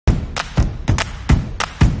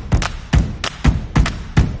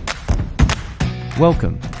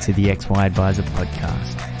Welcome to the XY Advisor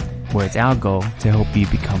podcast, where it's our goal to help you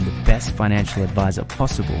become the best financial advisor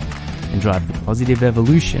possible and drive the positive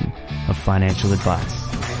evolution of financial advice.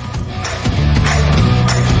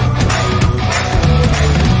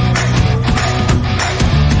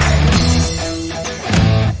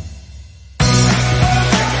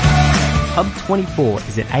 Hub24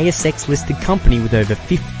 is an ASX-listed company with over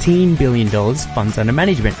 $15 billion funds under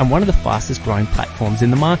management and one of the fastest growing platforms in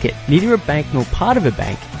the market. Neither a bank nor part of a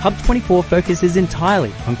bank, Hub24 focuses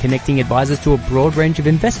entirely on connecting advisors to a broad range of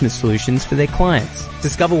investment solutions for their clients.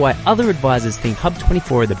 Discover why other advisors think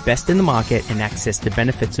Hub24 are the best in the market and access the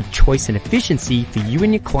benefits of choice and efficiency for you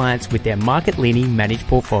and your clients with their market-leading managed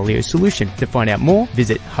portfolio solution. To find out more,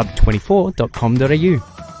 visit hub24.com.au.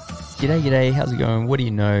 G'day, how's it going? What do you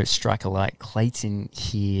know? Strike a light. Clayton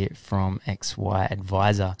here from XY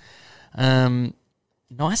Advisor.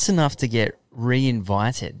 Nice enough to get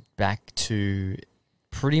re-invited back to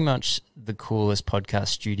pretty much the coolest podcast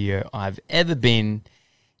studio I've ever been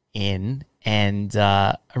in. And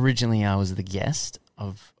originally I was the guest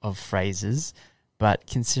of Fraser's, but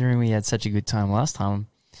considering we had such a good time last time,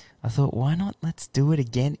 I thought, why not? Let's do it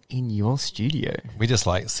again in your studio. We just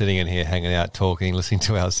like sitting in here, hanging out, talking, listening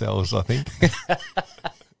to ourselves, I think.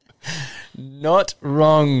 Not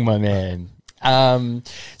wrong, my man.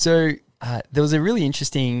 So there was a really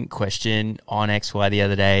interesting question on XY the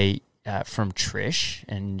other day from Trish,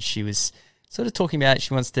 and she was sort of talking about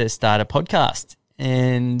she wants to start a podcast,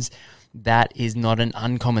 and that is not an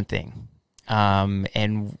uncommon thing.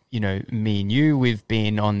 And, you know, me and you, we've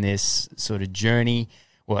been on this sort of journey.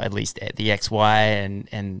 Well, at least the XY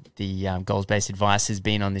and the goals-based advice has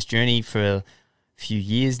been on this journey for a few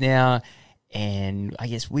years now. And I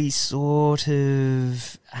guess we sort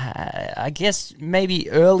of, maybe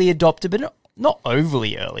early adopter, but not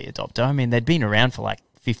overly early adopter. I mean, they'd been around for like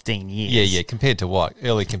 15 years. Yeah. Compared to what?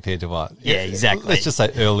 Early compared to what? Yeah, exactly. Let's just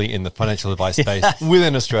say early in the financial advice space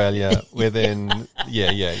within Australia, within,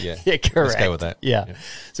 yeah. Yeah, correct. Let's go with that. Yeah.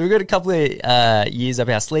 So we've got a couple of years up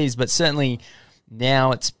our sleeves, but certainly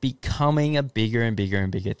now it's becoming a bigger and bigger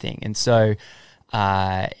and bigger thing. And so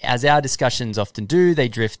as our discussions often do, they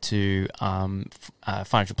drift to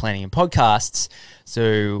financial planning and podcasts.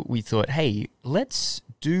 So we thought, hey, let's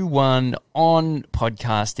do one on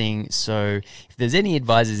podcasting. So if there's any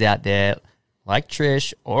advisors out there like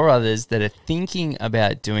Trish or others that are thinking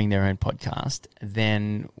about doing their own podcast,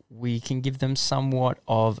 then we can give them somewhat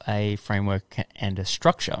of a framework and a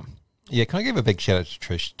structure. Yeah, can I give a big shout out to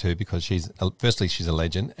Trish too, because she's a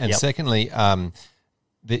legend, and Yep. secondly,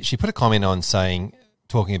 she put a comment on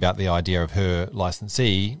talking about the idea of her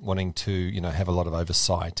licensee wanting to, have a lot of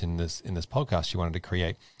oversight in this podcast she wanted to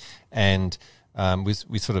create, and we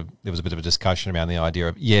sort of, there was a bit of a discussion around the idea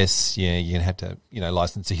of you're gonna have to,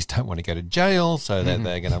 licensees don't want to go to jail, so that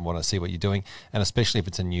they're going to want to see what you're doing, and especially if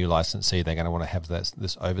it's a new licensee, they're going to want to have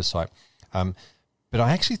this oversight. But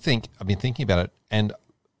I actually think I've been thinking about it, and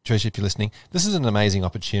Trish, if you're listening, this is an amazing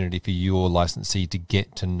opportunity for your licensee to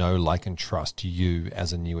get to know, like, and trust you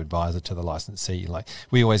as a new advisor to the licensee. Like,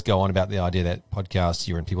 we always go on about the idea that podcasts,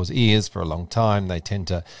 you're in people's ears for a long time. They tend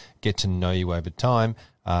to get to know you over time,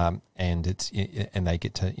 and they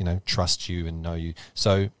get to, trust you and know you.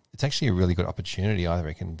 So it's actually a really good opportunity, I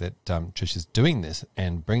reckon, that Trish is doing this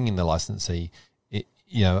and bringing the licensee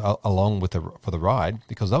along for the ride,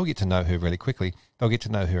 because they'll get to know her really quickly. They'll get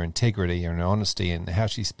to know her integrity and her honesty and how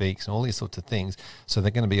she speaks and all these sorts of things. So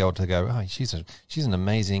they're going to be able to go, oh, she's an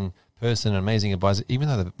amazing person, an amazing advisor, even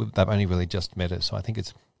though they've only really just met her. So I think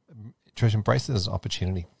Trish, embrace this as an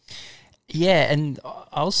opportunity. Yeah, and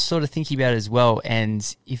I was sort of thinking about it as well.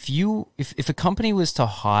 And if a company was to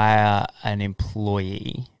hire an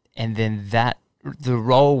employee, and then the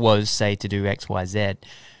role was, say, to do X, Y, Z,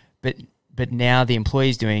 but now the employee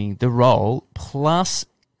is doing the role plus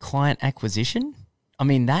client acquisition. I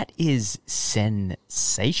mean, that is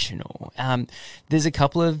sensational. There's a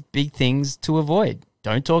couple of big things to avoid.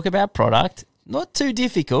 Don't talk about product. Not too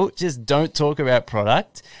difficult. Just don't talk about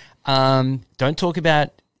product. Don't talk about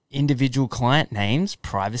individual client names,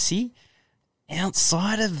 privacy.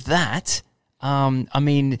 Outside of that,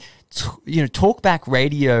 talkback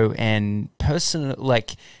radio and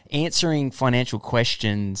answering financial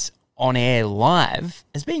questions on air live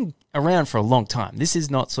has been around for a long time. This is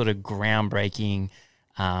not sort of groundbreaking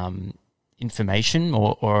information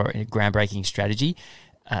or a groundbreaking strategy.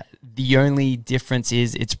 The only difference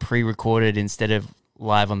is it's pre-recorded instead of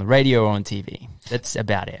live on the radio or on TV. That's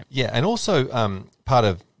about it. Yeah, and also part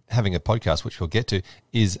of having a podcast, which we'll get to,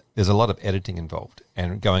 is there's a lot of editing involved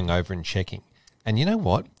and going over and checking. And you know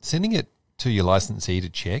what? Sending it to your licensee to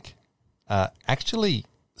check actually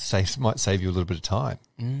might save you a little bit of time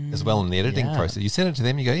as well in the editing yeah. process. You send it to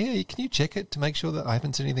them, you go, yeah, can you check it to make sure that I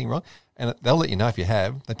haven't said anything wrong? And they'll let you know if you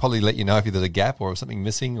have. They probably let you know if there's a gap or something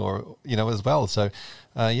missing, or as well. So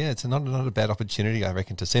it's not a bad opportunity, I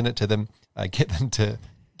reckon, to send it to them, get them to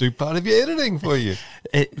do part of your editing for you.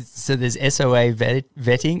 So there's SOA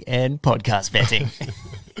vetting and podcast vetting.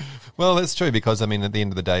 Well, that's true, because, I mean, at the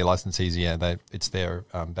end of the day, licensees, it's their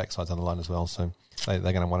backsides on the line as well. So they're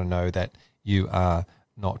going to want to know that you are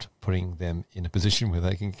not putting them in a position where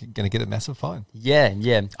they're going to get a massive fine.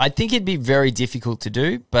 Yeah. I think it'd be very difficult to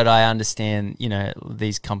do, but I understand,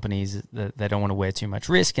 these companies, they don't want to wear too much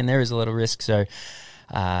risk, and there is a lot of risk. So,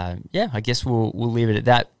 I guess we'll leave it at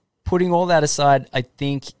that. Putting all that aside, I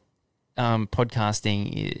think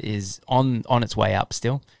podcasting is on its way up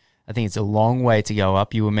still. I think it's a long way to go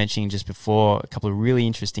up. You were mentioning just before a couple of really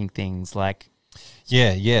interesting things like...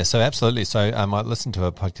 Yeah. So absolutely. So I listened to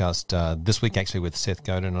a podcast this week actually with Seth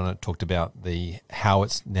Godin on it. Talked about how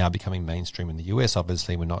it's now becoming mainstream in the US.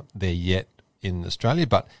 Obviously, we're not there yet in Australia,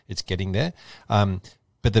 but it's getting there. But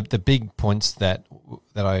the big points that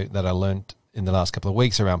I learned in the last couple of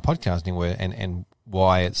weeks around podcasting were and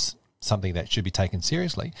why it's something that should be taken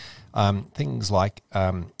seriously. Things like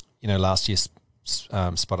last year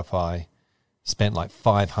Spotify spent like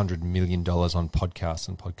 $500 million on podcasts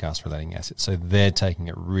and podcast-relating assets. So they're taking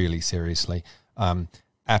it really seriously.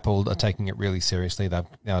 Apple are taking it really seriously. They've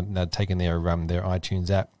now taken their iTunes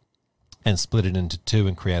app and split it into two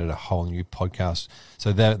and created a whole new podcast.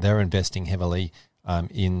 So they're investing heavily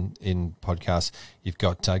in podcasts. You've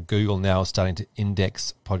got Google now starting to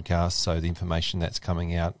index podcasts, so the information that's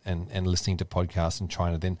coming out and listening to podcasts and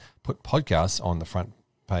trying to then put podcasts on the front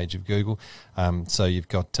page of Google. So you've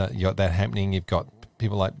got that happening. You've got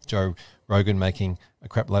people like Joe Rogan making a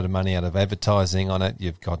crap load of money out of advertising on it.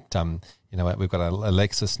 You've got we've got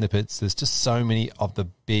Alexa snippets. There's just so many of the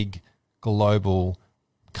big global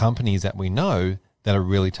companies that we know that are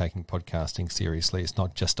really taking podcasting seriously. It's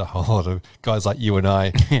not just a whole lot of guys like you and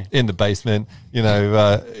I in the basement,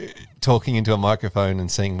 talking into a microphone and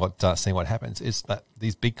seeing what happens. It's that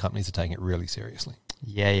these big companies are taking it really seriously.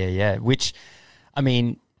 Yeah. Which, I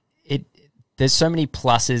mean, there's so many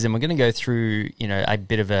pluses, and we're going to go through, a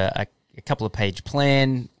bit of a couple of page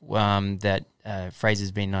plan that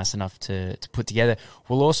Fraser's been nice enough to put together.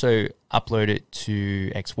 We'll also upload it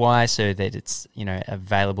to XY so that it's,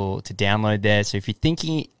 available to download there. So if you're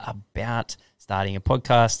thinking about starting a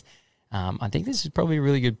podcast, I think this is probably a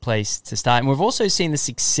really good place to start. And we've also seen the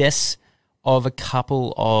success of a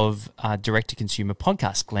couple of direct-to-consumer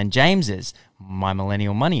podcasts. Glenn James's My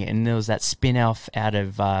Millennial Money, and there was that spin-off out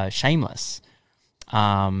of Shameless.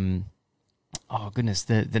 Oh, goodness,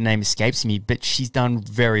 the name escapes me, but she's done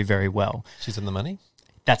very, very well. She's in the money?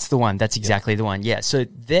 That's the one. That's exactly the one. Yeah. So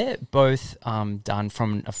they're both done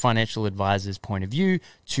from a financial advisor's point of view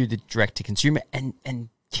to the direct-to-consumer and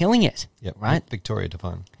killing it. Yep. Right? Victoria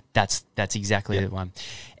Devine. That's exactly the one.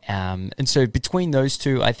 And so between those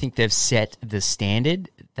two, I think they've set the standard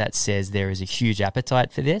that says there is a huge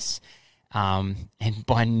appetite for this. And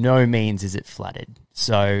by no means is it flooded.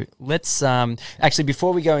 So let's actually,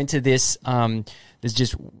 before we go into this, there's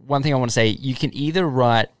just one thing I want to say. You can either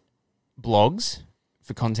write blogs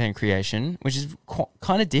for content creation, which is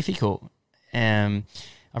kind of difficult. I've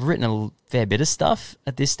written a fair bit of stuff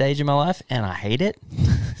at this stage in my life, and I hate it.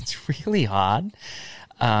 It's really hard.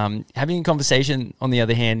 Having a conversation, on the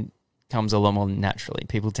other hand, comes a lot more naturally.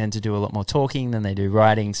 People tend to do a lot more talking than they do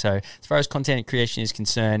writing. So as far as content creation is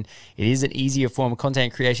concerned, it is an easier form of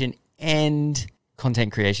content creation, and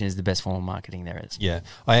content creation is the best form of marketing there is. Yeah.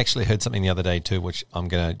 I actually heard something the other day too, which I'm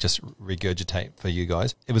going to just regurgitate for you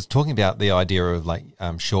guys. It was talking about the idea of like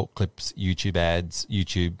short clips, YouTube ads,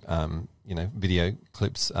 YouTube, video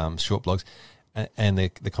clips, short blogs. And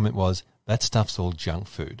the comment was, that stuff's all junk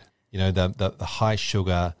food. The high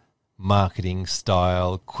sugar marketing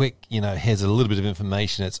style, quick, here's a little bit of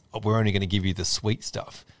information. We're only going to give you the sweet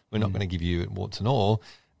stuff. We're not going to give you warts and all.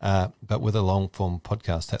 But with a long form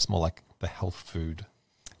podcast, that's more like the health food.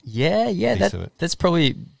 Yeah, that's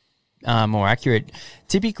probably more accurate.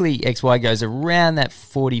 Typically, XY goes around that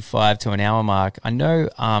 45 to an hour mark. I know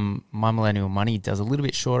My Millennial Money does a little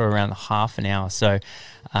bit shorter, around the half an hour. So,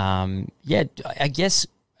 I guess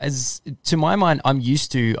as to my mind, I'm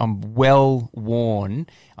well worn.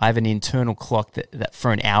 I have an internal clock that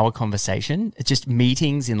for an hour conversation, it's just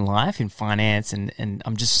meetings in life, in finance, and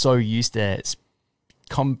I'm just so used to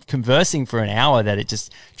conversing for an hour that it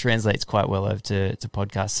just translates quite well over to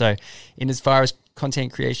podcasts. So in as far as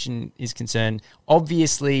content creation is concerned,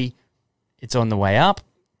 obviously it's on the way up,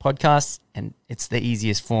 podcasts, and it's the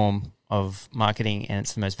easiest form of marketing, and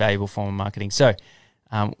it's the most valuable form of marketing. So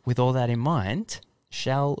with all that in mind,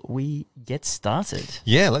 shall we get started?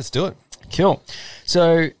 Yeah, let's do it. Cool.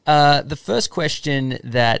 So the first question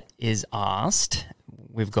that is asked,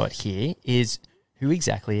 we've got here, is who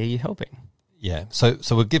exactly are you helping? Yeah, so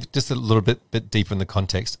we'll give just a little bit deeper in the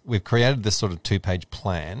context. We've created this sort of 2-page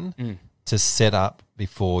plan to set up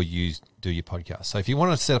before you do your podcast. So if you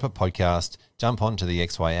want to set up a podcast, jump onto the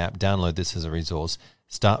XY app, download this as a resource,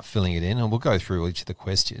 start filling it in, and we'll go through each of the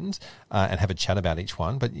questions and have a chat about each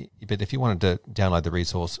one. But if you wanted to download the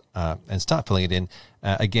resource and start filling it in,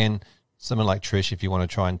 again, someone like Trish, if you want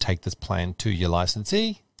to try and take this plan to your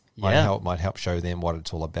licensee, might help show them what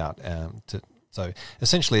it's all about. So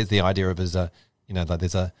essentially, it's the idea of there's a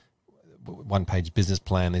one-page business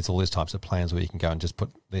plan. There's all these types of plans where you can go and just put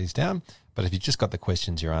these down. But if you've just got the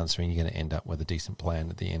questions you're answering, you're going to end up with a decent plan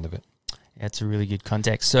at the end of it. That's a really good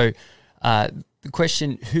context. So the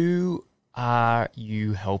question, who are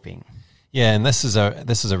you helping? Yeah, and this is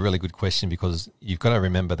a really good question because you've got to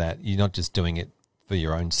remember that you're not just doing it for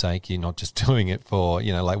your own sake. You're not just doing it for,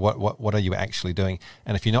 like what are you actually doing?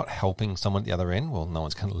 And if you're not helping someone at the other end, well, no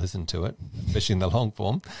one's going to listen to it, especially in the long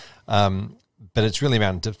form. But it's really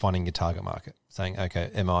around defining your target market, saying, okay,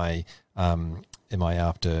 am I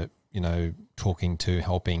after, talking to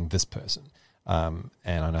helping this person? And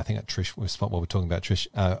I think that Trish, what we're talking about, Trish,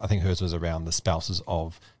 I think hers was around the spouses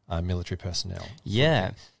of military personnel.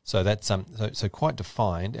 Yeah. So that's so quite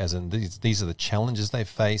defined, as in these are the challenges they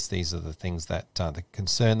face. These are the things that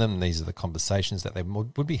concern them. These are the conversations that they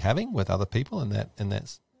would be having with other people in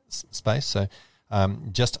that space. So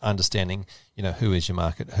just understanding, who is your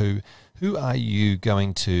market, who are you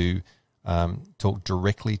going to talk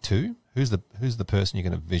directly to. Who's the person you're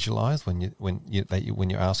going to visualize when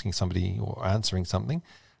you're asking somebody or answering something,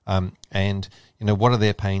 and what are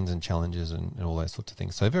their pains and challenges and all those sorts of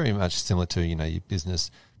things. So very much similar to your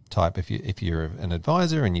business type. If you're an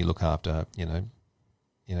advisor and you look after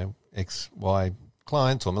X, Y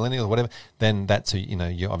clients or millennials or whatever, then that's who,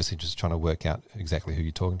 you're obviously just trying to work out exactly who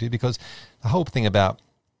you're talking to, because the whole thing about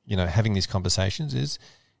having these conversations is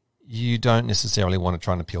you don't necessarily want to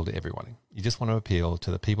try and appeal to everyone. You just want to appeal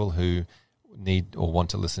to the people who need or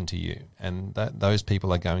want to listen to you, and those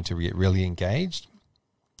people are going to get really engaged,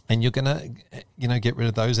 and you're going to get rid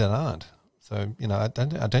of those that aren't. So I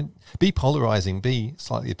don't be polarizing, be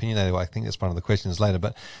slightly opinionated. I think that's one of the questions later,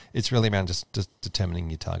 but it's really around just determining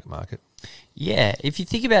your target market. Yeah, if you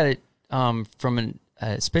think about it from an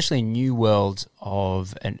especially new world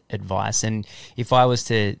of advice, and if I was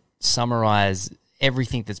to summarize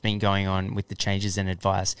everything that's been going on with the changes in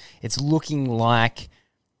advice, it's looking like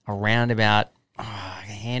around about a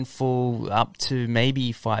handful up to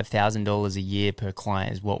maybe $5,000 a year per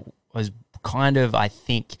client is what was kind of, I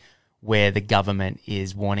think, where the government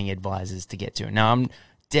is wanting advisors to get to. Now, I'm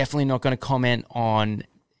definitely not going to comment on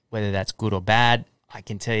whether that's good or bad. I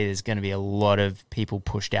can tell you there's going to be a lot of people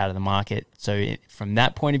pushed out of the market. So from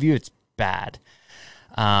that point of view, it's bad.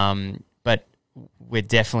 But we're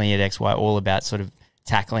definitely at XY all about sort of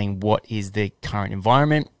tackling what is the current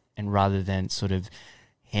environment, and rather than sort of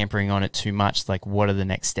hampering on it too much, like what are the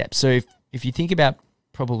next steps. So if you think about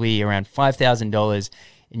probably around $5,000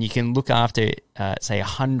 and you can look after, say,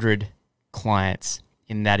 100 clients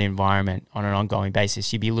in that environment on an ongoing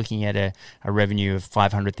basis, you'd be looking at a revenue of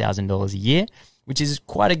 $500,000 a year, which is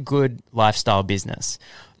quite a good lifestyle business.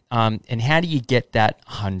 And how do you get that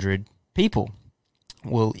 100 people?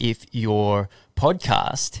 Well, if your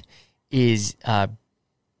podcast is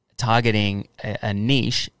targeting a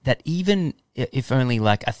niche that even if only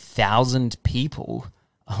like 1,000 people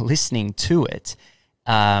are listening to it,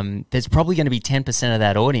 there's probably going to be 10% of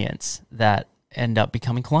that audience that end up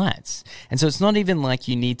becoming clients. And so it's not even like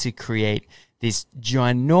you need to create this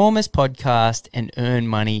ginormous podcast and earn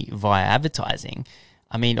money via advertising.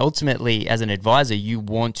 I mean, ultimately, as an advisor, you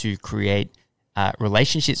want to create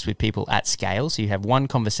relationships with people at scale. So you have one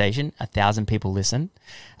conversation, 1,000 people listen.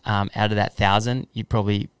 Out of that 1,000, you'd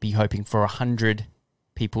probably be hoping for 100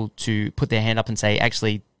 people to put their hand up and say,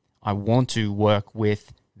 actually, I want to work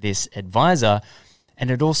with this advisor. And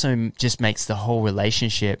it also just makes the whole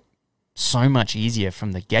relationship so much easier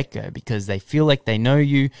from the get-go, because they feel like they know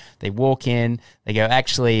you. They walk in, they go,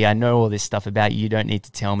 actually, I know all this stuff about you. You don't need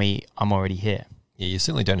to tell me, I'm already here. Yeah, you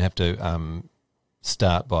certainly don't have to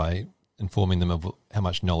start by informing them of how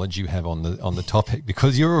much knowledge you have on the topic,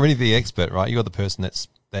 because you're already the expert, right? You're the person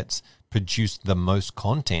that's produced the most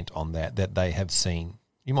content on that they have seen.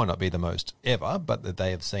 You might not be the most ever, but that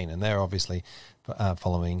they have seen, and they're obviously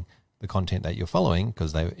following the content that you're following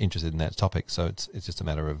because they're interested in that topic. So it's just a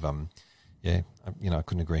matter of I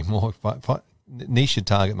couldn't agree more. Niche your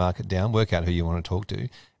target market down, work out who you want to talk to,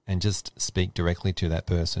 and just speak directly to that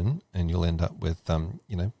person, and you'll end up with,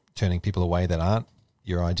 turning people away that aren't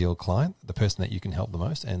your ideal client. The person that you can help the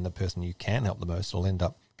most and the person you can help the most will end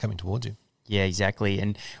up coming towards you. Yeah, exactly.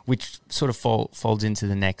 And which sort of folds into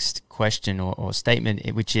the next question or statement,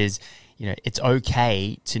 which is, it's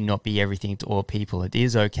okay to not be everything to all people. It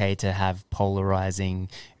is okay to have polarizing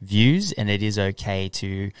views, and it is okay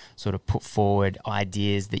to sort of put forward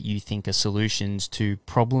ideas that you think are solutions to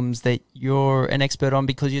problems that you're an expert on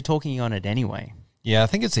because you're talking on it anyway. Yeah, I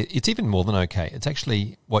think it's even more than okay. It's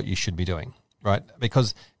actually what you should be doing, right?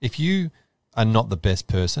 Because if you are not the best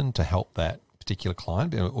person to help that particular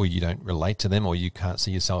client, or you don't relate to them, or you can't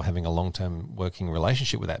see yourself having a long-term working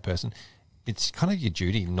relationship with that person, it's kind of your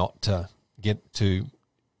duty not to get too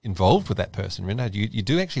involved with that person. You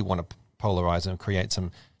do actually want to polarize and create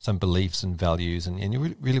some beliefs and values, and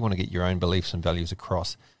you really want to get your own beliefs and values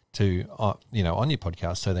across to on your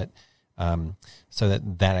podcast, so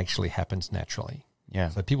that actually happens naturally. Yeah.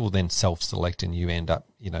 So people then self-select, and you end up,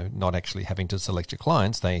 not actually having to select your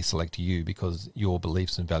clients. They select you because your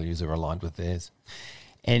beliefs and values are aligned with theirs.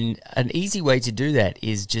 And an easy way to do that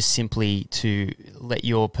is just simply to let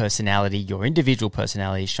your personality, your individual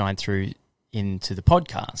personality, shine through into the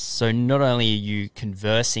podcast. So not only are you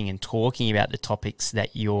conversing and talking about the topics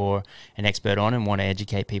that you're an expert on and want to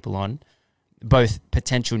educate people on, both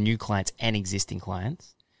potential new clients and existing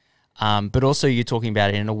clients, but also you're talking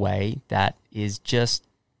about it in a way that is just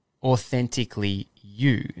authentically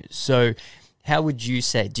you. So how would you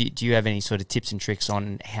say, do you have any sort of tips and tricks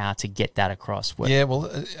on how to get that across? Yeah,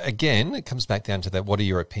 well, again, it comes back down to that. What are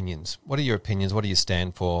your opinions? What are your opinions? What do you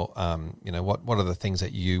stand for? What are the things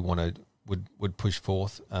that you would push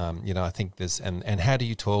forth? I think this, and how do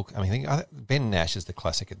you talk? I mean, I think Ben Nash is the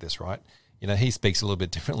classic at this, right? He speaks a little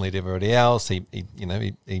bit differently to everybody else. He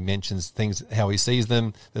mentions things how he sees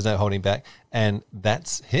them. There's no holding back, and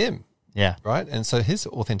that's him. Yeah. Right. And so his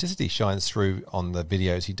authenticity shines through on the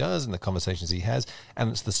videos he does and the conversations he has, and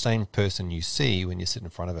it's the same person you see when you sit in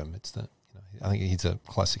front of him. It's I think he's a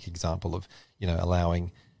classic example of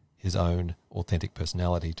allowing his own authentic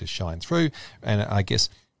personality to shine through. And I guess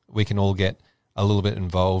we can all get a little bit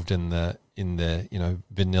involved in the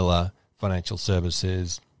vanilla financial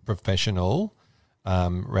services professional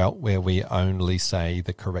route where we only say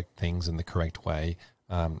the correct things in the correct way,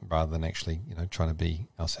 rather than actually trying to be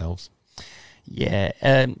ourselves. Yeah,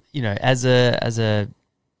 as a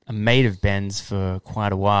mate of Ben's for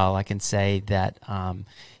quite a while, I can say that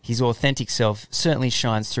his authentic self certainly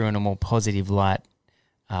shines through in a more positive light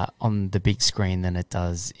on the big screen than it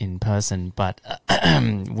does in person. But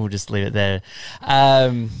we'll just leave it there.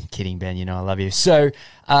 Kidding, Ben. I love you. So,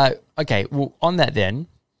 okay. Well, on that then.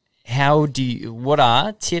 What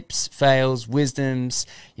are tips, fails, wisdoms,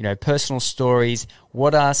 personal stories?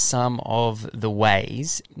 What are some of the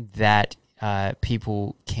ways that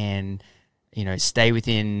people can, stay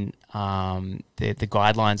within the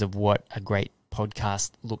guidelines of what a great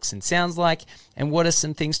podcast looks and sounds like? And what are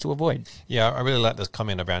some things to avoid? Yeah, I really like this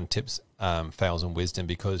comment around tips, fails, and wisdom,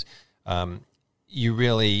 because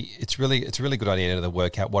it's a really good idea to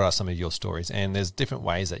work out what are some of your stories, and there's different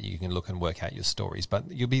ways that you can look and work out your stories, but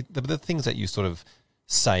the things that you sort of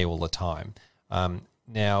say all the time.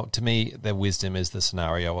 Now, to me, the wisdom is the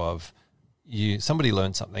scenario of somebody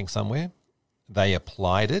learned something somewhere, they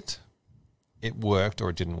applied it, it worked or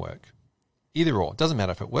it didn't work. Either or, it doesn't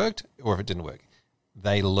matter if it worked or if it didn't work.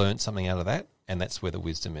 They learned something out of that, and that's where the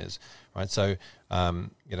wisdom is, right? So,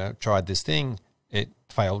 tried this thing, it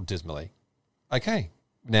failed dismally. Okay,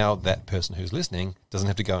 now that person who's listening doesn't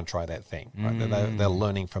have to go and try that thing. Right? They're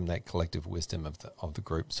learning from that collective wisdom of the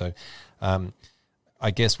group. So,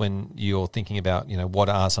 I guess when you're thinking about what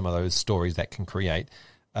are some of those stories that can create,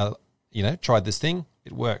 tried this thing,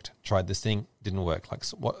 it worked. Tried this thing, didn't work.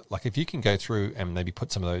 Like if you can go through and maybe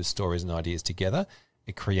put some of those stories and ideas together,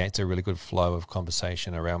 it creates a really good flow of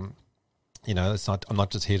conversation around. I'm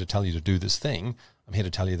not just here to tell you to do this thing. I'm here to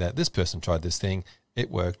tell you that this person tried this thing, it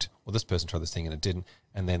worked, or this person tried this thing and it didn't,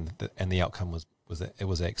 and then the outcome was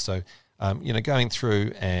X. So, going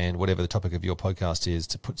through and whatever the topic of your podcast is,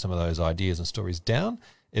 to put some of those ideas and stories down,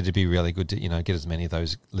 it'd be really good to get as many of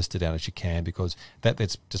those listed out as you can, because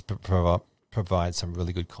that's just provide some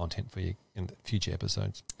really good content for you in the future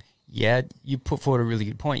episodes. Yeah, you put forward a really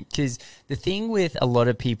good point, because the thing with a lot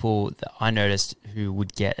of people that I noticed who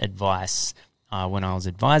would get advice when I was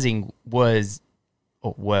advising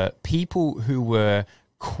were people who were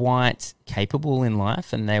quite capable in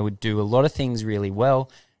life, and they would do a lot of things really well,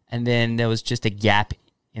 and then there was just a gap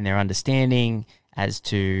in their understanding as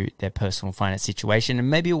to their personal finance situation, and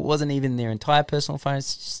maybe it wasn't even their entire personal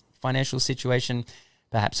financial situation,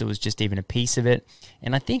 Perhaps it was just even a piece of it.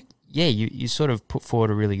 And I think, yeah, you sort of put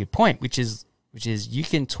forward a really good point, which is you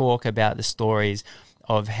can talk about the stories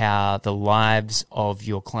of how the lives of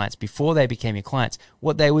your clients before they became your clients,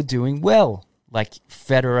 what they were doing well, like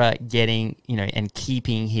Federer getting, and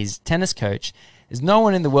keeping his tennis coach. There's no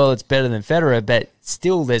one in the world that's better than Federer, but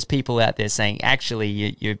still there's people out there saying, actually,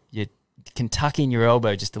 you can tuck in your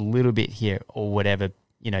elbow just a little bit here, or whatever,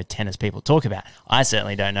 tennis people talk about. I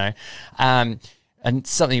certainly don't know. And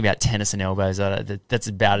something about tennis and elbows, that's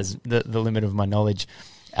about as the limit of my knowledge.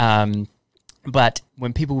 But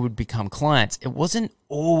when people would become clients, it wasn't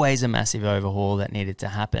always a massive overhaul that needed to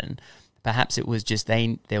happen. Perhaps it was just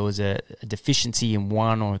there was a deficiency in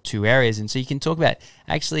one or two areas. And so you can talk about,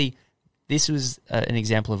 actually, this was an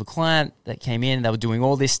example of a client that came in, they were doing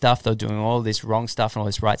all this stuff, they were doing all this wrong stuff and all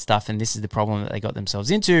this right stuff, and this is the problem that they got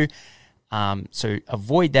themselves into. So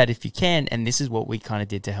avoid that if you can, and this is what we kind of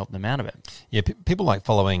did to help them out of it. Yeah, people like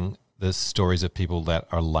following the stories of people that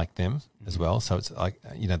are like them as well. So it's like,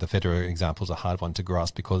 the Federer example is a hard one to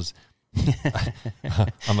grasp because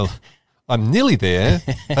I'm nearly there,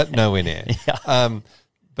 but nowhere near. Yeah.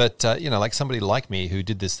 But like somebody like me who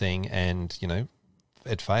did this thing and,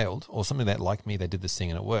 it failed, or somebody that like me, they did this thing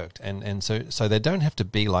and it worked. And so they don't have to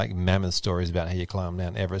be like mammoth stories about how you climbed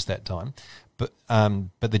Mount Everest that time. But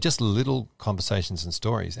they're just little conversations and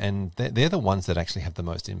stories, and they're the ones that actually have the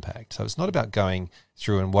most impact. So it's not about going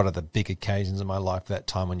through and what are the big occasions in my life that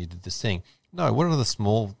time when you did this thing. No, what are the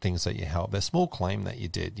small things that you helped? The small claim that you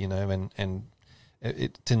did, and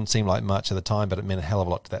it didn't seem like much at the time, but it meant a hell of a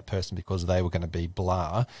lot to that person because they were going to be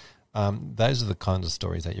blah. Those are the kinds of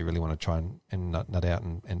stories that you really want to try and nut out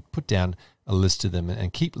and put down a list of them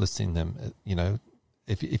and keep listing them,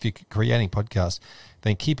 If you're creating podcasts,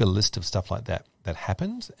 then keep a list of stuff like that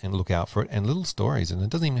happens and look out for it, and little stories. And it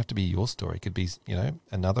doesn't even have to be your story. It could be,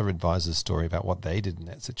 another advisor's story about what they did in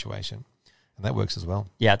that situation. And that works as well.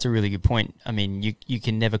 Yeah, it's a really good point. I mean, you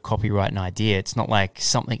can never copyright an idea. It's not like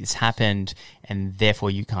something that's happened and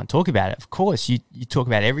therefore you can't talk about it. Of course, you talk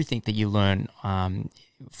about everything that you learn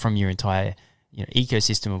from your entire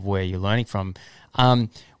ecosystem of where you're learning from,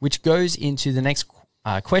 which goes into the next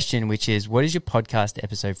question, which is, what is your podcast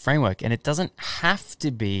episode framework? And it doesn't have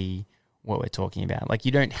to be what we're talking about. Like,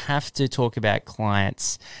 you don't have to talk about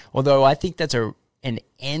clients, although I think that's an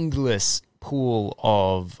endless pool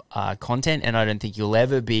of content, and I don't think you'll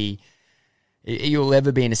ever be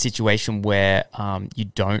in a situation where you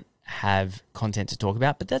don't have content to talk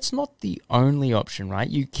about. But that's not the only option, right?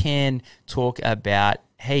 You can talk about,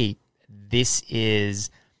 hey, this is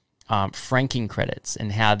franking credits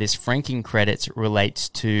and how this franking credits relates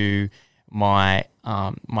to my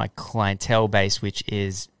clientele base, which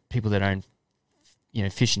is people that own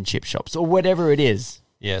fish and chip shops or whatever it is.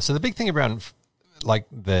 Yeah. So the big thing around like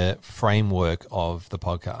the framework of the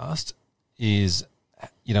podcast is,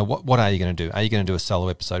 what are you going to do? Are you going to do a solo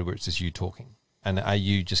episode where it's just you talking? And are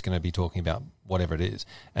you just going to be talking about whatever it is?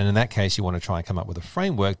 And in that case, you want to try and come up with a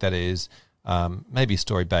framework that is maybe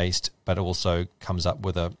story-based, but also comes up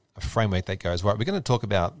with a framework that goes, right, we're going to talk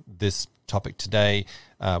about this topic today.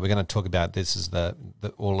 We're going to talk about this is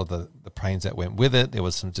all of the pains that went with it. There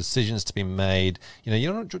was some decisions to be made.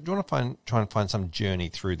 You want to try and find some journey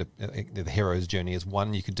through the hero's journey is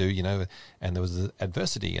one you could do, and there was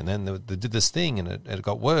adversity, and then they did this thing and it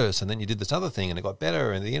got worse, and then you did this other thing and it got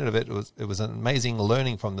better, and at the end of it was an amazing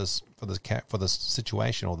learning for this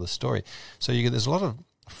situation or this story. So there's a lot of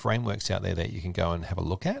frameworks out there that you can go and have a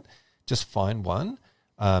look at. Just find one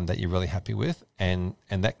that you're really happy with, and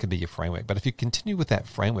that could be your framework. But if you continue with that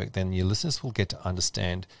framework, then your listeners will get to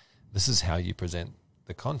understand this is how you present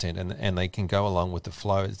the content, and they can go along with the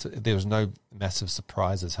flow. There's no massive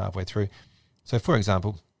surprises halfway through. So, for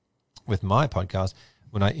example, with my podcast,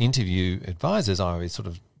 when I interview advisors,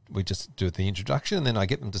 we just do the introduction, and then I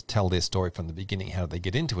get them to tell their story from the beginning. How did they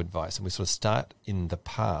get into advice? And we sort of start in the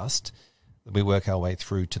past. We work our way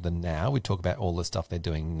through to the now. We talk about all the stuff they're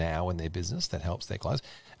doing now in their business that helps their clients.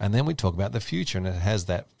 And then we talk about the future, and it has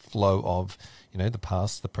that flow of, the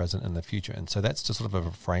past, the present, and the future. And so that's just sort of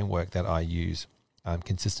a framework that I use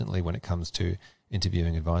consistently when it comes to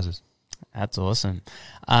interviewing advisors. That's awesome.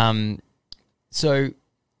 So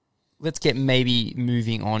let's get maybe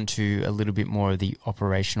moving on to a little bit more of the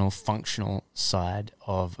operational, functional side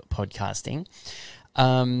of podcasting.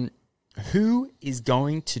 Who is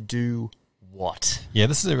going to do what? Yeah,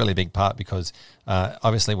 this is a really big part because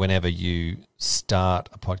obviously whenever you start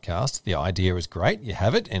a podcast, the idea is great. You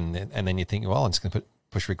have it, and then you think, well, I'm just going to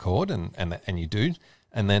push record, and you do.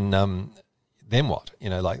 And then what?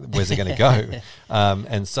 Where's it going to go?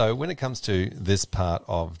 And so when it comes to this part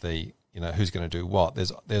of the who's going to do what.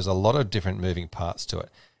 There's a lot of different moving parts to it.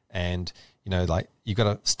 And, like you've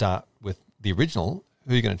got to start with the original.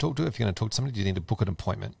 Who are you going to talk to? If you're going to talk to somebody, do you need to book an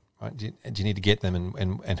appointment, right? Do you need to get them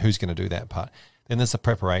and who's going to do that part? Then there's the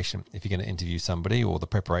preparation. If you're going to interview somebody, or the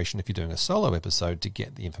preparation if you're doing a solo episode to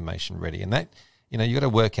get the information ready. And that, you've got to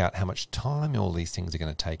work out how much time all these things are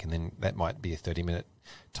going to take. And then that might be a 30-minute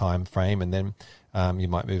time frame. And then you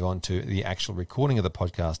might move on to the actual recording of the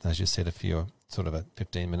podcast. And as you said, if you're sort of a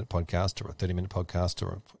 15-minute podcast or a 30-minute podcast,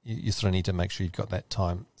 you sort of need to make sure you've got that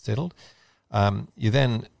time settled. You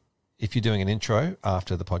then, if you're doing an intro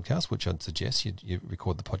after the podcast, which I'd suggest you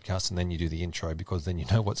record the podcast and then you do the intro, because then you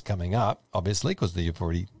know what's coming up, obviously, because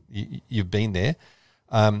you've been there.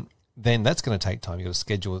 Then that's going to take time. You've got to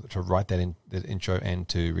schedule to write that intro and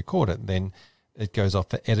to record it. Then it goes off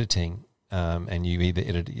for editing, and you either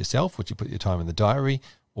edit it yourself, which you put your time in the diary,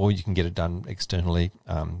 or you can get it done externally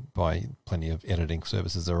by plenty of editing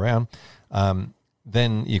services around.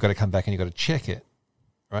 Then you've got to come back and you've got to check it.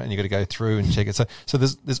 Right, and you got to go through and check it. So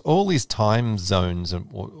there's all these time zones, and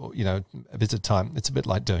a bit of time. It's a bit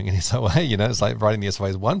like doing an SOA. It's like writing the SOA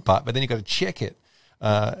is one part, but then you got to check it.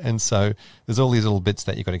 And so there's all these little bits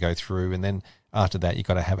that you got to go through, and then after that you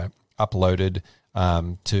got to have it uploaded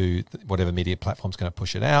to whatever media platform's going to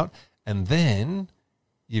push it out, and then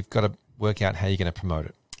you've got to work out how you're going to promote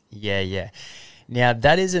it. Yeah. Now,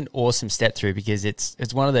 that is an awesome step through, because it's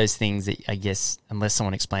one of those things that I guess, unless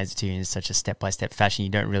someone explains it to you in such a step-by-step fashion,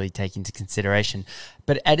 you don't really take into consideration.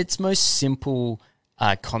 But at its most simple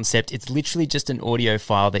concept, it's literally just an audio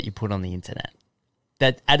file that you put on the internet.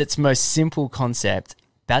 That at its most simple concept,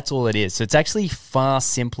 that's all it is. So it's actually far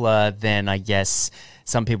simpler than I guess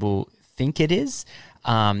some people think it is.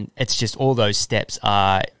 It's just all those steps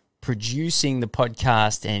are producing the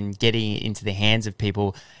podcast and getting it into the hands of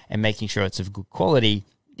people and making sure it's of good quality.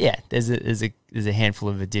 Yeah, there's a handful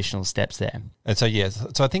of additional steps there. And so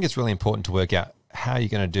so I think it's really important to work out how you're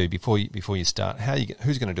going to do before you start.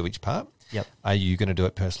 Who's going to do each part? Yep. Are you going to do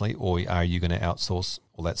it personally, or are you going to outsource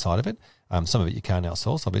all that side of it? Some of it you can't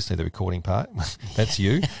outsource. Obviously, the recording part, that's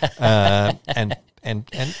you. And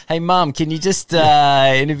hey, Mum, can you just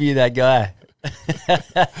interview that guy?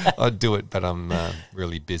 I'd do it, but I'm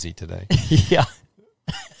really busy today. Yeah.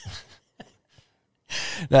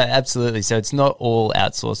 No, absolutely. So it's not all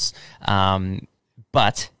outsourced.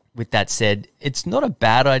 But with that said, it's not a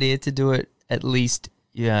bad idea to do it at least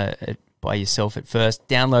by yourself at first.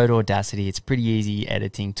 Download Audacity. It's a pretty easy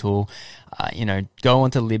editing tool. Go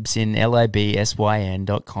onto Libsyn,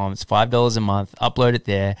 libsyn.com. It's $5 a month. Upload it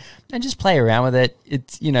there and just play around with it.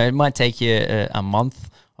 It might take you a month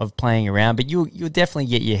of playing around, but you'll definitely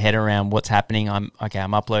get your head around what's happening. I'm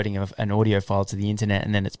uploading an audio file to the internet,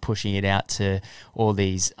 and then it's pushing it out to all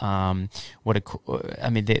these they're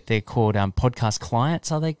called podcast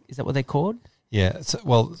clients. Are they? Is that what they're called? Yeah.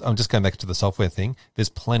 Well, I'm just going back to the software thing. There's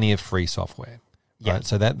plenty of free software. Yeah. Right?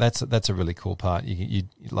 So that's a really cool part. You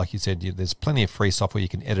like you said, there's plenty of free software you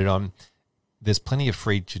can edit on. There's plenty of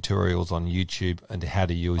free tutorials on YouTube and how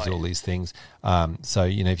to use all these things. So,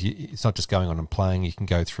 it's not just going on and playing. You can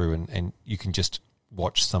go through and you can just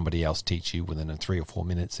watch somebody else teach you within 3 or 4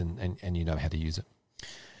 minutes and you know how to use it.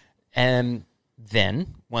 And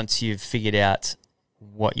then once you've figured out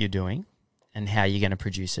what you're doing and how you're going to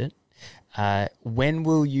produce it, when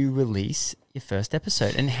will you release your first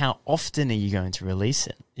episode, and how often are you going to release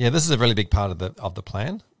it? Yeah, this is a really big part of the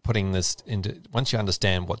plan. Putting this into, once you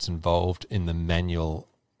understand what's involved in the manual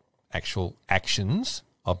actual actions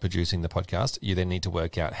of producing the podcast, you then need to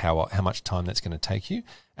work out how much time that's going to take you,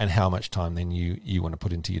 and how much time then you want to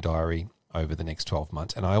put into your diary over the next 12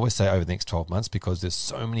 months. And I always say over the next 12 months, because there's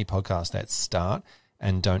so many podcasts that start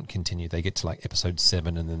and don't continue. They get to like episode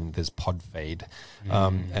 7 and then there's pod fade,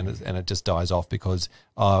 and it just dies off because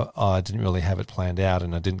I didn't really have it planned out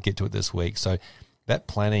and I didn't get to it this week. So that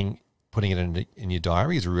planning, putting it in your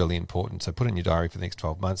diary is really important. So put it in your diary for the next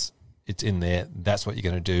 12 months. It's in there. That's what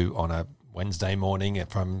you're going to do on a Wednesday morning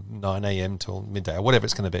from 9 a.m. till midday or whatever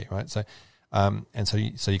it's going to be, right? So,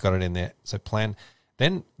 so you got it in there. So plan,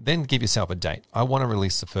 then give yourself a date. I want to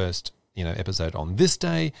release the first, episode on this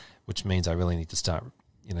day, which means I really need to start,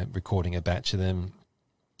 recording a batch of them.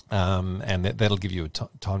 And that'll give you a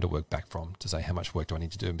time to work back from, to say how much work do I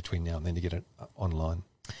need to do in between now and then to get it online.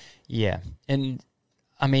 Yeah. And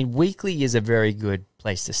I mean, weekly is a very good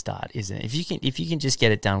place to start, isn't it? If you can just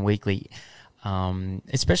get it done weekly,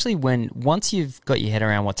 especially once you've got your head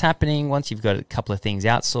around what's happening, once you've got a couple of things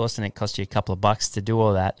outsourced and it costs you a couple of bucks to do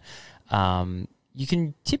all that, you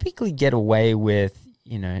can typically get away with,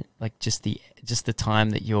 like just the time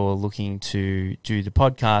that you're looking to do the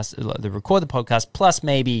podcast, record the podcast, plus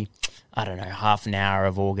maybe, I don't know, half an hour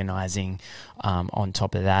of organizing on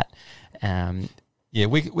top of that. Yeah,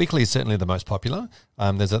 weekly is certainly the most popular.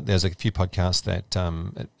 There's a few podcasts that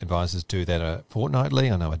advisors do that are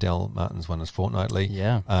fortnightly. I know Adele Martin's one is fortnightly.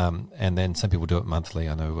 Yeah. And then some people do it monthly.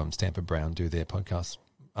 I know Stanford Brown do their podcast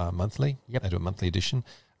monthly. Yep. They do a monthly edition.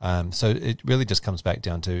 So it really just comes back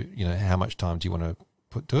down to, how much time do you want to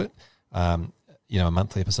put to it? A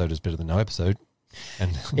monthly episode is better than no episode.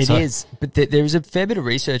 And it is, but there is a fair bit of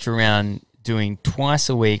research around doing twice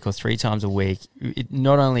a week or 3 times a week. It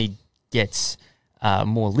not only gets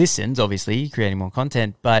more listens, obviously, creating more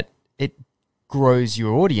content, but it grows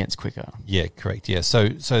your audience quicker. Yeah, correct. Yeah, so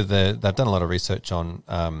they've done a lot of research on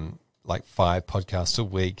like 5 podcasts a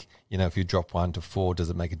week. If you drop 1 to 4, does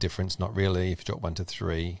it make a difference? Not really. If you drop 1 to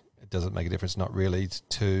 3, does it make a difference? Not really. To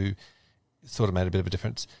 2, it sort of made a bit of a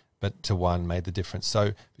difference, but to 1 made the difference.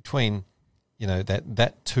 So between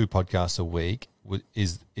that 2 podcasts a week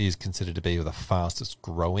is considered to be the fastest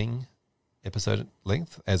growing episode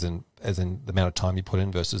length, as in the amount of time you put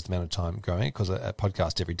in versus the amount of time growing it, because a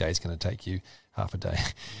podcast every day is going to take you half a day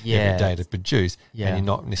every day to produce, and you're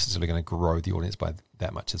not necessarily going to grow the audience by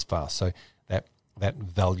that much as fast. So that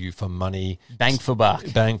value for money, bang for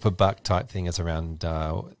buck type thing is around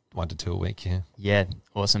 1 to 2 a week. Yeah,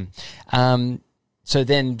 awesome. So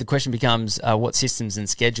then the question becomes, what systems and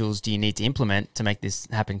schedules do you need to implement to make this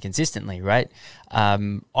happen consistently, right?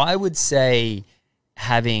 I would say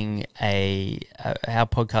having our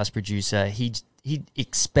podcast producer, he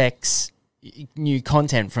expects new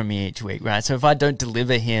content from me each week, right? So if I don't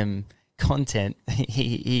deliver him content,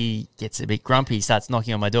 he gets a bit grumpy. He starts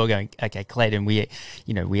knocking on my door going, okay, Clayton, we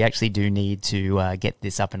actually do need to get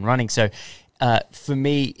this up and running. So for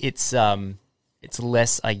me, it's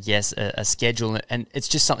less, I guess, a schedule, and it's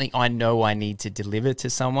just something I know I need to deliver to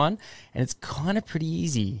someone, and it's kind of pretty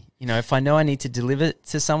easy. If I know I need to deliver it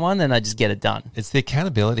to someone, then I just get it done. It's the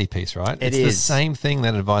accountability piece, right? It's the same thing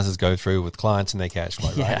that advisors go through with clients and their cash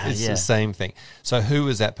flow, right? It's the same thing. So who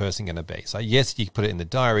is that person going to be? So yes, you can put it in the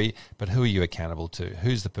diary, but who are you accountable to?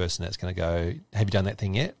 Who's the person that's going to go, have you done that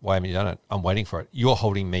thing yet? Why haven't you done it? I'm waiting for it. You're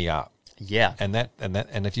holding me up. Yeah.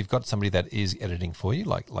 And if you've got somebody that is editing for you,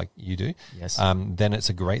 like you do, yes, then it's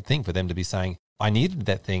a great thing for them to be saying, I needed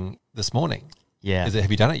that thing this morning. Yeah. Have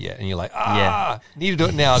you done it yet? And you're like, need to do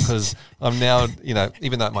it now, because I'm now,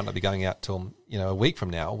 even though it might not be going out till, a week from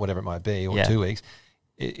now, whatever it might be, or 2 weeks,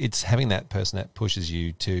 it's having that person that pushes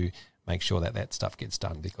you to make sure that stuff gets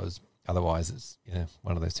done, because otherwise it's,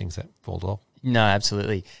 one of those things that falls off. No,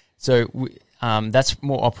 absolutely. So that's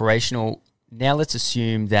more operational. Now let's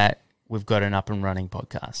assume that we've got an up and running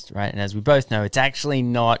podcast, right? And as we both know, it's actually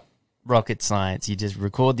not rocket science. You just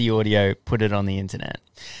record the audio, put it on the internet.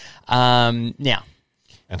 Now,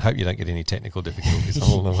 and hope you don't get any technical difficulties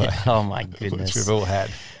along the way. Oh my goodness, which we've all had.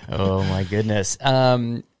 Oh my goodness. How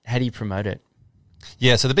do you promote it?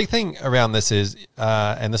 Yeah, so the big thing around this is,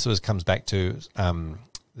 and this comes back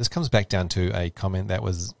down to a comment that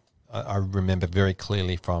was, I remember very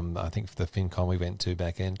clearly from, I think, the FinCon we went to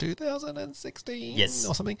back in 2016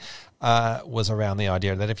 or something, was around the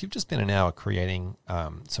idea that if you've just spent an hour creating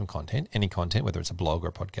some content, any content, whether it's a blog or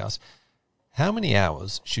a podcast, how many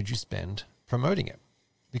hours should you spend promoting it?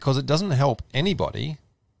 Because it doesn't help anybody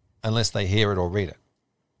unless they hear it or read it.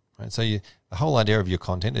 Right? So the whole idea of your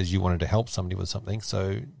content is you wanted to help somebody with something,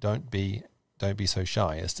 so don't be so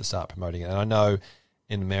shy as to start promoting it. And I know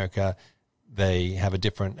in America they have a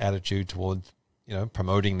different attitude towards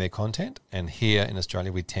promoting their content, and here in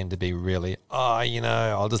Australia we tend to be really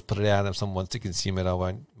I'll just put it out, if someone wants to consume it I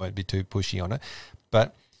won't be too pushy on it.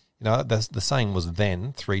 But the saying was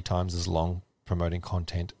then 3 times as long promoting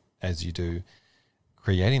content as you do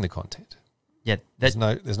creating the content. Yeah, there's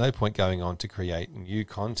no point going on to create new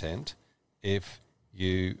content if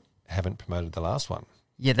you haven't promoted the last one.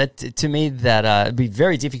 Yeah, to me it'd be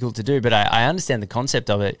very difficult to do, but I understand the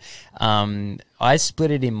concept of it. I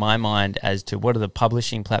split it in my mind as to what are the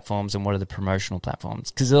publishing platforms and what are the promotional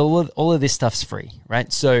platforms, because all of this stuff's free,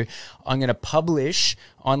 right? So I'm going to publish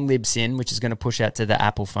on Libsyn, which is going to push out to the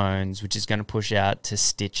Apple phones, which is going to push out to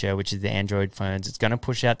Stitcher, which is the Android phones. It's going to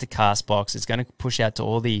push out to Castbox. It's going to push out to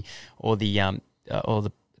all the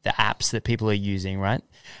apps that people are using, right?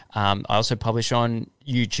 I also publish on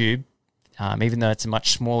YouTube. Even though it's a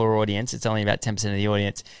much smaller audience, it's only about 10% of the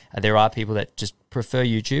audience. There are people that just prefer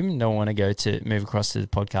YouTube and don't want to move across to the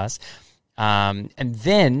podcast. And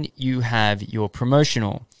then you have your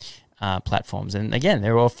promotional platforms. And again,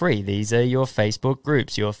 they're all free. These are your Facebook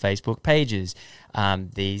groups, your Facebook pages.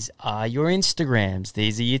 These are your Instagrams.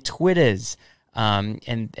 These are your Twitters.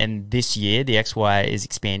 And this year, the XY is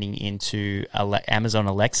expanding into Amazon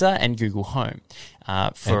Alexa and Google Home.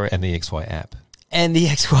 And the XY app. And the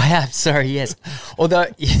XY app, sorry, yes. Although,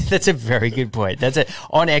 that's a very good point.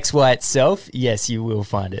 On XY itself, yes, you will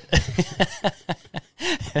find it.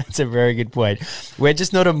 That's a very good point. We're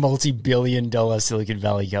just not a multi-billion-dollar Silicon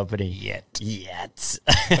Valley company yet. So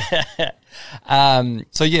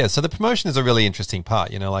the promotion is a really interesting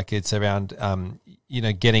part. Like it's around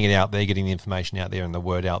getting it out there, getting the information out there, and the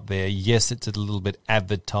word out there. Yes, it's a little bit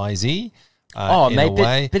advertisey.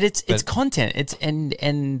 But it's content. It's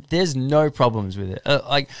and there's no problems with it.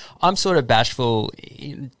 Like I'm sort of bashful,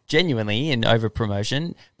 genuinely, in over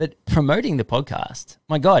promotion, but promoting the podcast,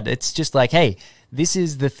 my God, it's just like, hey, this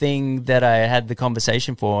is the thing that I had the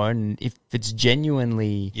conversation for, and if it's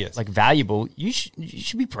genuinely like valuable, you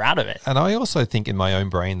should be proud of it. And I also think in my own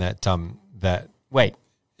brain that wait,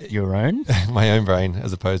 your own my own brain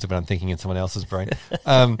as opposed to when I'm thinking in someone else's brain.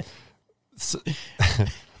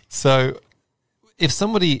 So if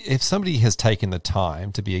somebody has taken the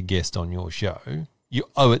time to be a guest on your show, you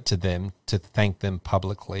owe it to them to thank them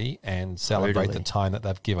publicly and celebrate the time that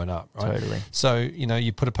they've given up, right? Totally. So,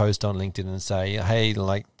 you put a post on LinkedIn and say, hey,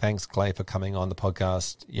 like, thanks, Clay, for coming on the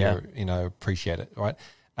podcast. Appreciate it, right?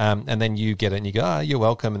 And then you get it and you go, you're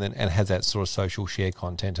welcome. And then it has that sort of social share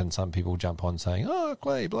content, and some people jump on saying, oh,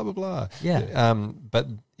 Clay, blah, blah, blah. Yeah. But,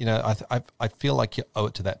 I feel like you owe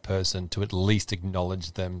it to that person to at least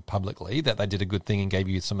acknowledge them publicly that they did a good thing and gave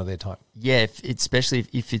you some of their time. Yeah, especially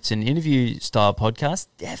if it's an interview style podcast,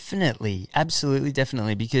 definitely, absolutely,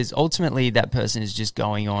 definitely, because ultimately that person is just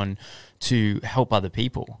going on to help other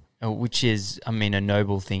people, which is, a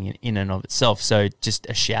noble thing in and of itself. So just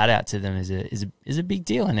a shout out to them is a big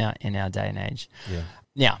deal in our day and age. Yeah.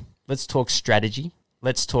 Now let's talk strategy.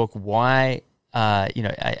 Let's talk why. Are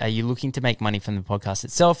you looking to make money from the podcast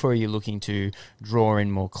itself, or are you looking to draw in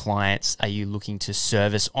more clients? Are you looking to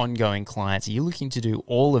service ongoing clients? Are you looking to do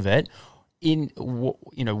all of it?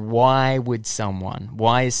 Why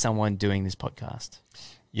is someone doing this podcast?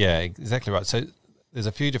 Yeah, exactly right. So there's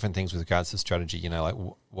a few different things with regards to strategy. Like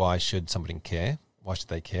why should somebody care? Why should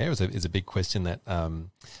they care? Is a big question that,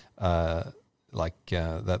 that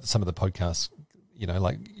some of the podcasts,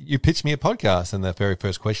 like you pitch me a podcast, and the very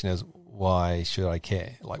first question is, why should I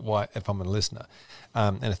care? Like, why, if I'm a listener,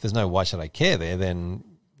 and if there's no why should I care there, then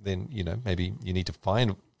maybe you need to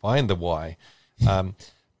find the why.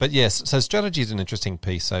 But yes, so strategy is an interesting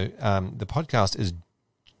piece. So the podcast is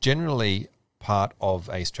generally part of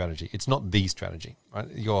a strategy. It's not the strategy, right?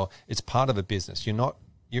 It's part of a business.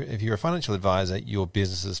 If you're a financial advisor, your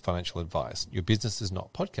business is financial advice. Your business is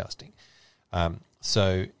not podcasting.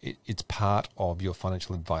 So it's part of your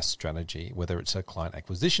financial advice strategy, whether it's a client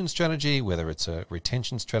acquisition strategy, whether it's a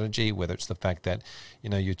retention strategy, whether it's the fact that,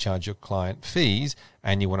 you charge your client fees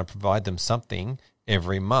and you want to provide them something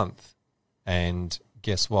every month. And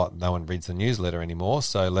guess what? No one reads the newsletter anymore.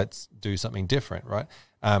 So let's do something different, right?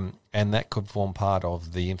 And that could form part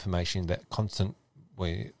of the information, that constant,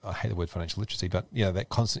 I hate the word financial literacy, but that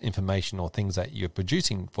constant information or things that you're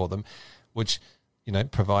producing for them, which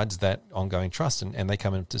provides that ongoing trust, and they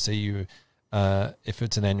come in to see you if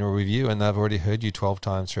it's an annual review, and they've already heard you 12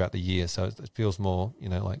 times throughout the year. So it feels more,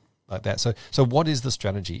 like that. So what is the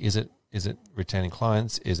strategy? Is it retaining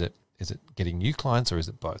clients? Is it getting new clients, or is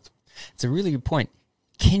it both? It's a really good point.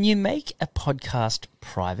 Can you make a podcast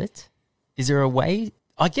private? Is there a way?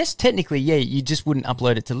 I guess technically, yeah, you just wouldn't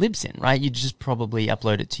upload it to Libsyn, right? You'd just probably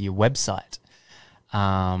upload it to your website.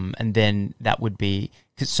 And then that would be,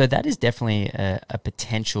 so that is definitely a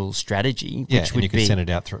potential strategy. Yeah, which and you could send it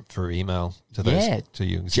out through email to those, to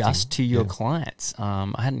your existing, just to your clients.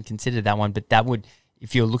 I hadn't considered that one, but that would,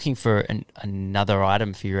 if you're looking for another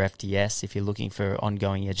item for your FDS, if you're looking for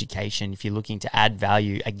ongoing education, if you're looking to add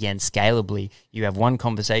value, again, scalably, you have one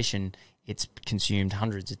conversation, it's consumed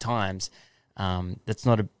hundreds of times. That's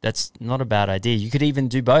not a bad idea. You could even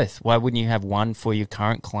do both. Why wouldn't you have one for your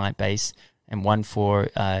current client base and one for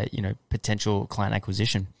potential client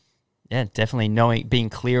acquisition? Yeah, definitely being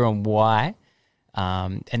clear on why,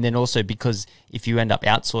 and then also because if you end up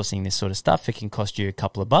outsourcing this sort of stuff, it can cost you a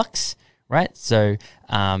couple of bucks, right? So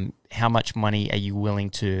how much money are you willing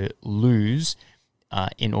to lose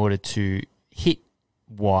in order to hit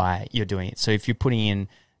why you're doing it? So if you're putting in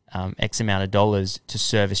X amount of dollars to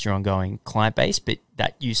service your ongoing client base, but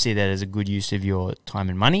that you see that as a good use of your time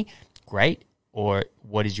and money, great. Or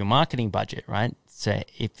what is your marketing budget, right? So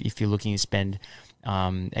if you're looking to spend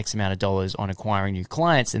X amount of dollars on acquiring new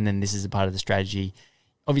clients, and then this is a part of the strategy,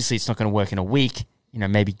 obviously it's not going to work in a week,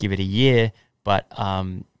 maybe give it a year, but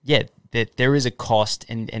there is a cost,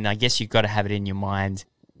 and I guess you've got to have it in your mind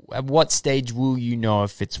at what stage will you know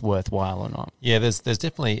if it's worthwhile or not? Yeah, there's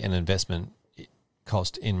definitely an investment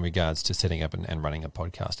cost in regards to setting up and running a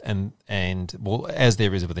podcast, and well, as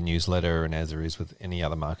there is with a newsletter and as there is with any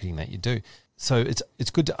other marketing that you do. So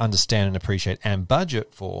it's good to understand and appreciate and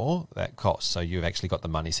budget for that cost. So you've actually got the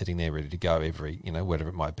money sitting there ready to go every,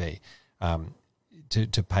 whatever it might be,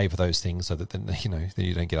 to pay for those things, so that then that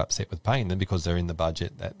you don't get upset with paying them because they're in the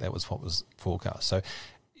budget. That was what was forecast. So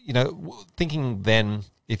thinking then,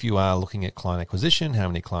 if you are looking at client acquisition, how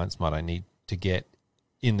many clients might I need to get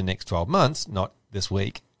in the next 12 months, not this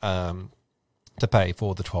week, to pay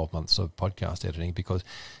for the 12 months of podcast editing, because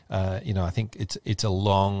I think it's a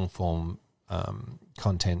long form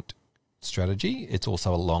content strategy. It's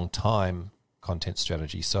also a long time content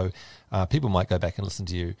strategy. So people might go back and listen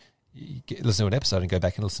to an episode and go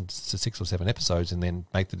back and listen to 6 or 7 episodes and then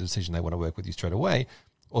make the decision they want to work with you straight away.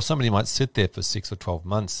 Or somebody might sit there for 6 or 12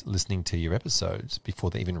 months listening to your episodes before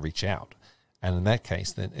they even reach out. And in that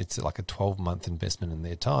case, then it's like a 12-month investment in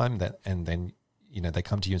their time, and then they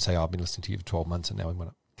come to you and say, I've been listening to you for 12 months and now we want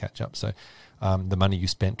to catch up. So the money you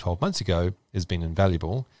spent 12 months ago has been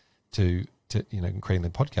invaluable to creating the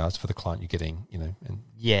podcast for the client you're getting,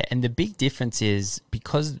 and the big difference is,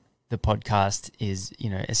 because the podcast is,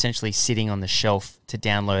 essentially sitting on the shelf to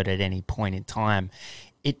download at any point in time,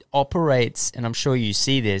 it operates, and I'm sure you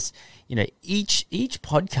see this, each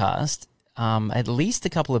podcast, at least a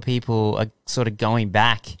couple of people are sort of going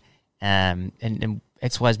back, and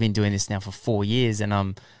XY's been doing this now for 4 years,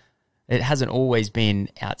 and it hasn't always been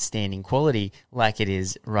outstanding quality like it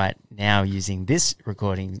is right now using this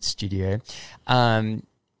recording studio. And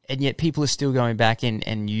yet people are still going back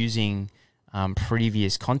and using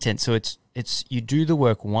previous content. So it's you do the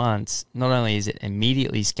work once, not only is it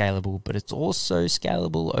immediately scalable, but it's also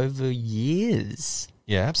scalable over years.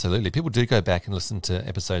 Yeah, absolutely. People do go back and listen to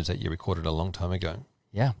episodes that you recorded a long time ago.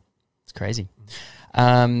 Yeah, it's crazy.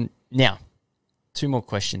 Now, 2 more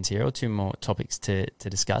questions here, or 2 more topics to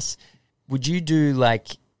discuss. Would you do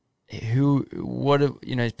plan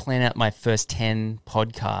out my first 10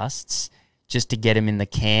 podcasts just to get them in the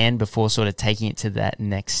can before sort of taking it to that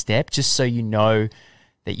next step, just so you know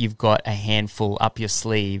that you've got a handful up your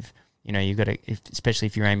sleeve? You've got especially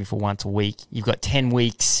if you're aiming for once a week, you've got 10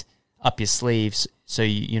 weeks up your sleeves, so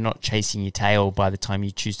you're not chasing your tail by the time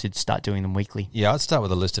you choose to start doing them weekly. Yeah, I'd start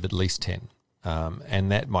with a list of at least 10.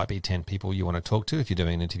 And that might be 10 people you want to talk to if you're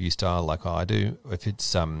doing an interview style like I do. If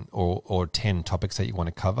it's or 10 topics that you want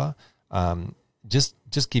to cover,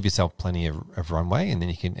 just give yourself plenty of runway, and then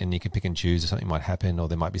you can pick and choose if something might happen, or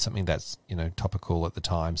there might be something that's topical at the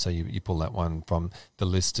time. So you pull that one from the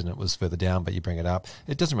list and it was further down, but you bring it up.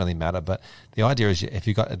 It doesn't really matter. But the idea is, if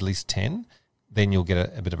you've got at least 10, then you'll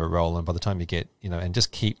get a bit of a roll. And by the time you get, and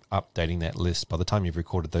just keep updating that list. By the time you've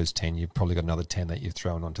recorded those 10, you've probably got another 10 that you've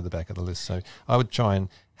thrown onto the back of the list. So I would try and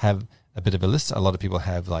have a bit of a list. A lot of people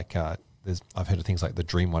have I've heard of things like the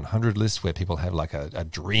Dream 100 list, where people have like a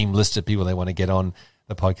dream list of people they want to get on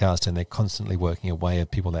the podcast, and they're constantly working away at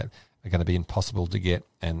people that are going to be impossible to get,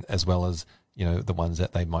 and as well as, the ones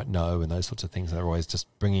that they might know and those sorts of things. They're always just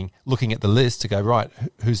looking at the list to go, right,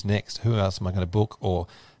 who's next? Who else am I going to book?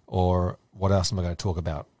 Or what else am I going to talk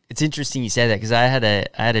about? It's interesting you say that, because I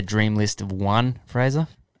had a dream list of 1, Fraser,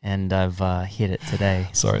 and I've hit it today.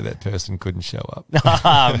 Sorry, that person couldn't show up.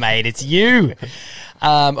 Oh, mate, it's you.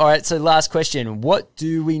 All right, so last question. What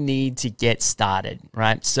do we need to get started,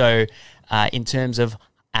 right? So in terms of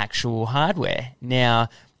actual hardware. Now,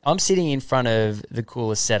 I'm sitting in front of the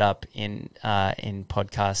coolest setup in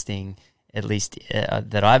podcasting, at least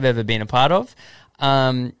that I've ever been a part of.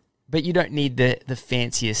 But you don't need the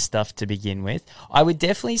fanciest stuff to begin with. I would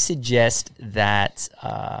definitely suggest that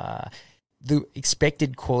the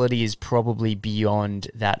expected quality is probably beyond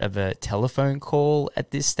that of a telephone call at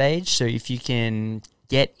this stage. So if you can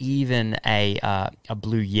get even a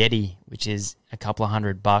Blue Yeti, which is a couple of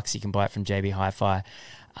 $100, you can buy it from JB Hi-Fi.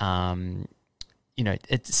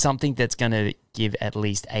 It's something that's going to give at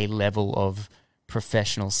least a level of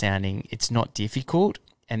professional sounding. It's not difficult.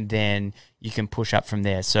 And then you can push up from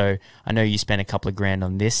there. So I know you spent a couple of grand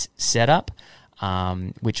on this setup,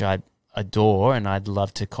 which I adore and I'd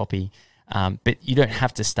love to copy. But you don't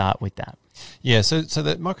have to start with that. Yeah, so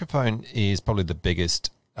the microphone is probably the biggest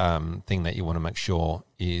thing that you want to make sure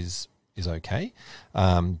is okay.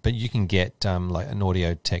 But you can get like an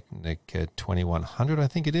Audio Technica 2100, I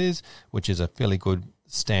think it is, which is a fairly good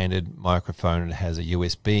standard microphone. It has a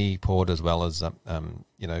USB port as well as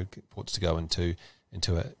ports to go into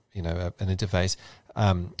an interface,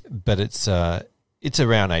 but it's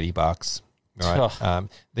around $80, right? Oh.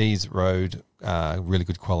 These Rode really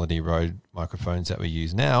good quality Rode microphones that we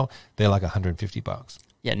use now, they're like $150.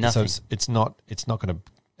 Yeah, nothing. So it's not going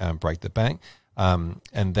to break the bank. And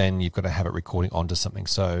then you've got to have it recording onto something.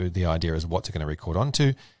 So the idea is what's it going to record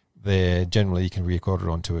onto. There generally you can record it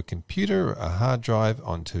onto a computer, a hard drive,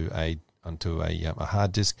 onto a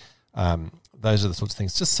hard disk. Those are the sorts of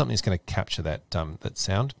things. Just something that's going to capture that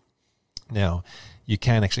sound. Now, you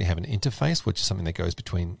can actually have an interface, which is something that goes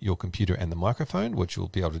between your computer and the microphone, which will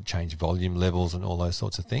be able to change volume levels and all those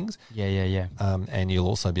sorts of things. Yeah. And you'll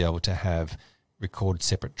also be able to record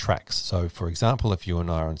separate tracks. So, for example, if you and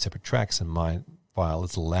I are on separate tracks and my file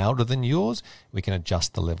is louder than yours, we can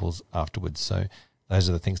adjust the levels afterwards. So those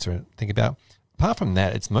are the things to think about. Apart from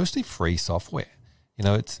that, it's mostly free software.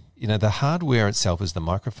 The hardware itself is the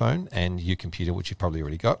microphone and your computer, which you've probably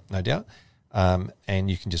already got, no doubt, and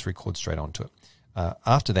you can just record straight onto it.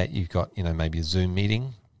 After that, you've got maybe a Zoom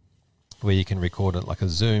meeting where you can record it like a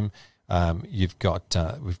Zoom. We've got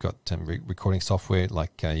recording software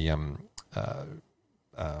like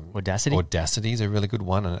Audacity. Audacity is a really good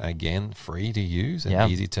one, and again, free to use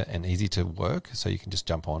and easy to work. So you can just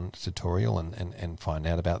jump on a tutorial and find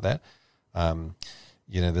out about that.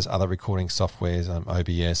 There's other recording softwares,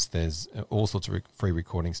 OBS. There's all sorts of free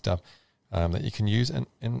recording stuff that you can use,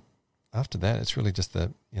 and after that, it's really just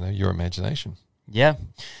your imagination. Yeah,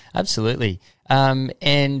 absolutely.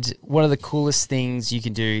 And one of the coolest things you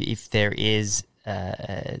can do if there is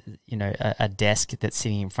a desk that's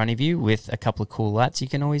sitting in front of you with a couple of cool lights, you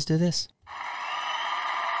can always do this.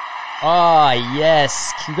 Oh,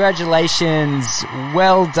 yes. Congratulations.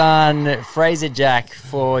 Well done, Fraser Jack,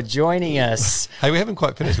 for joining us. Hey, we haven't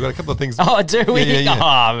quite finished. We've got a couple of things. Oh, do we? Yeah.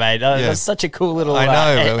 Oh, mate. That's such a cool little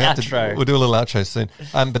outro. We'll do a little outro soon.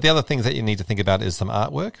 But the other things that you need to think about is some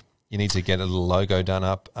artwork. You need to get a little logo done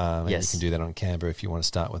up. And you can do that on Canva if you want to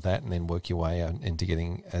start with that and then work your way into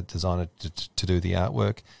getting a designer to do the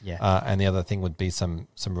artwork. Yeah. And the other thing would be some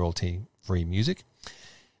royalty-free music.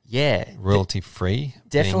 Yeah. Royalty-free.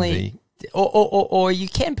 Definitely. Or you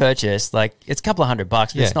can purchase, like, it's a couple of $100,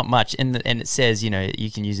 but it's not much. And it says, you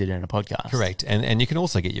can use it in a podcast. Correct. And you can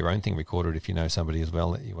also get your own thing recorded if you know somebody as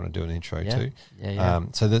well that you want to do an intro to. Yeah.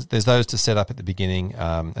 So there's those to set up at the beginning,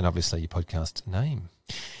 and obviously your podcast name.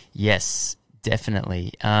 Yes,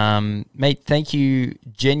 definitely. Mate, thank you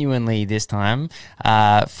genuinely this time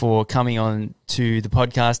for coming on to the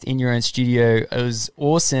podcast in your own studio. It was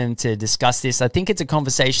awesome to discuss this. I think it's a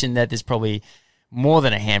conversation that there's probably more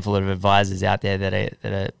than a handful of advisors out there that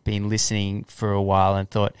have been listening for a while and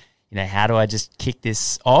thought, how do I just kick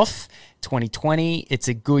this off? 2020, it's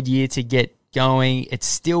a good year to get going. It's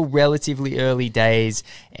still relatively early days,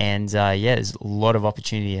 and there's a lot of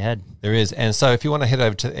opportunity ahead. There is. And so if you want to head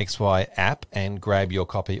over to the XY app and grab your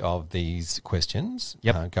copy of these questions,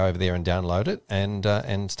 go over there and download it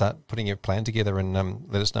and start putting your plan together and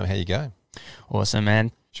let us know how you go. Awesome,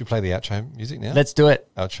 man. Should we play the outro music now? Let's do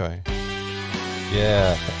it. Outro.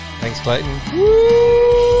 Yeah. Thanks, Clayton.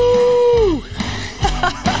 Woo!